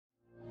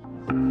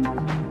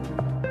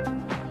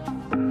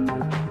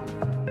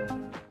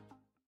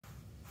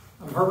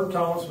I'm Herbert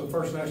Thomas with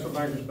First National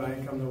Bankers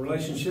Bank. I'm the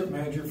Relationship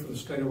Manager for the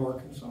state of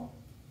Arkansas.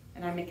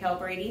 And I'm Mikelle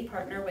Brady,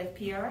 partner with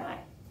PRI.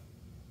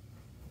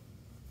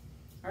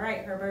 All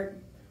right,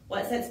 Herbert,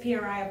 what sets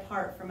PRI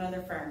apart from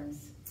other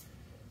firms?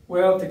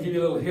 Well, to give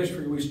you a little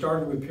history, we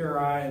started with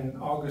PRI in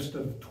August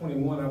of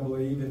 21, I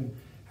believe, and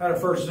had our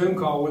first Zoom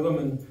call with them,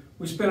 and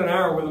we spent an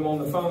hour with them on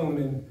the phone,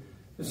 and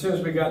as soon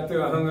as we got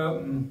through, I hung up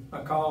and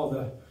I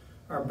called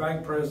our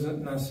bank president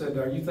and I said,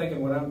 "Are you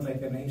thinking what I'm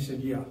thinking?" And he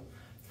said, "Yeah."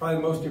 Probably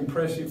the most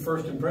impressive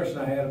first impression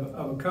I had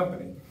of a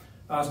company.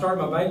 I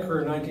started my bank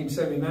career in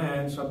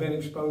 1979, so I've been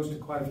exposed to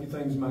quite a few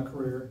things in my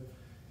career.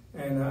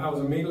 And I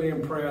was immediately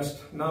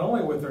impressed, not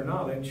only with their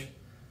knowledge,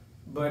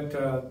 but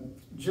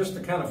just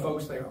the kind of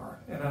folks they are.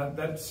 And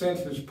that sense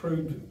has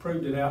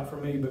proved it out for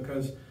me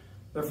because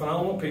they're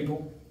phenomenal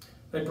people.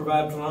 They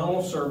provide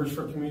phenomenal service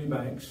for community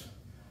banks.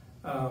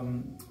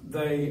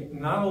 They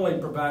not only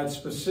provide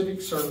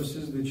specific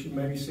services that you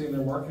maybe see in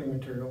their marketing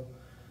material,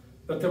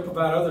 but they'll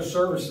provide other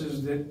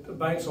services that the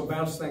banks will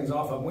bounce things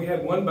off of. We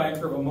had one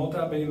banker of a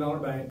multi-billion-dollar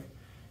bank,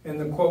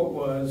 and the quote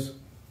was,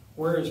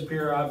 "Where has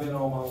PRI been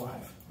all my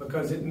life?"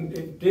 Because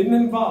it didn't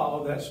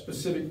involve that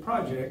specific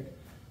project,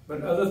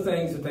 but other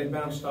things that they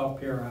bounced off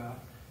PRI.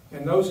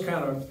 And those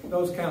kind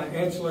of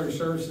ancillary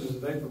services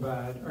that they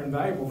provide are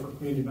invaluable for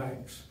community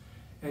banks.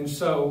 And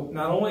so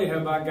not only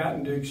have I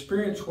gotten to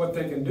experience what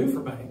they can do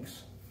for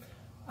banks,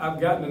 I've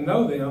gotten to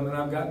know them and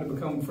I've gotten to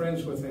become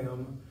friends with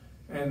them.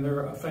 And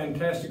they're a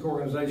fantastic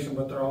organization,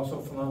 but they're also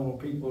phenomenal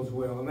people as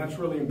well. And that's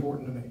really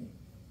important to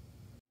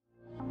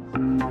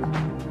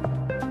me.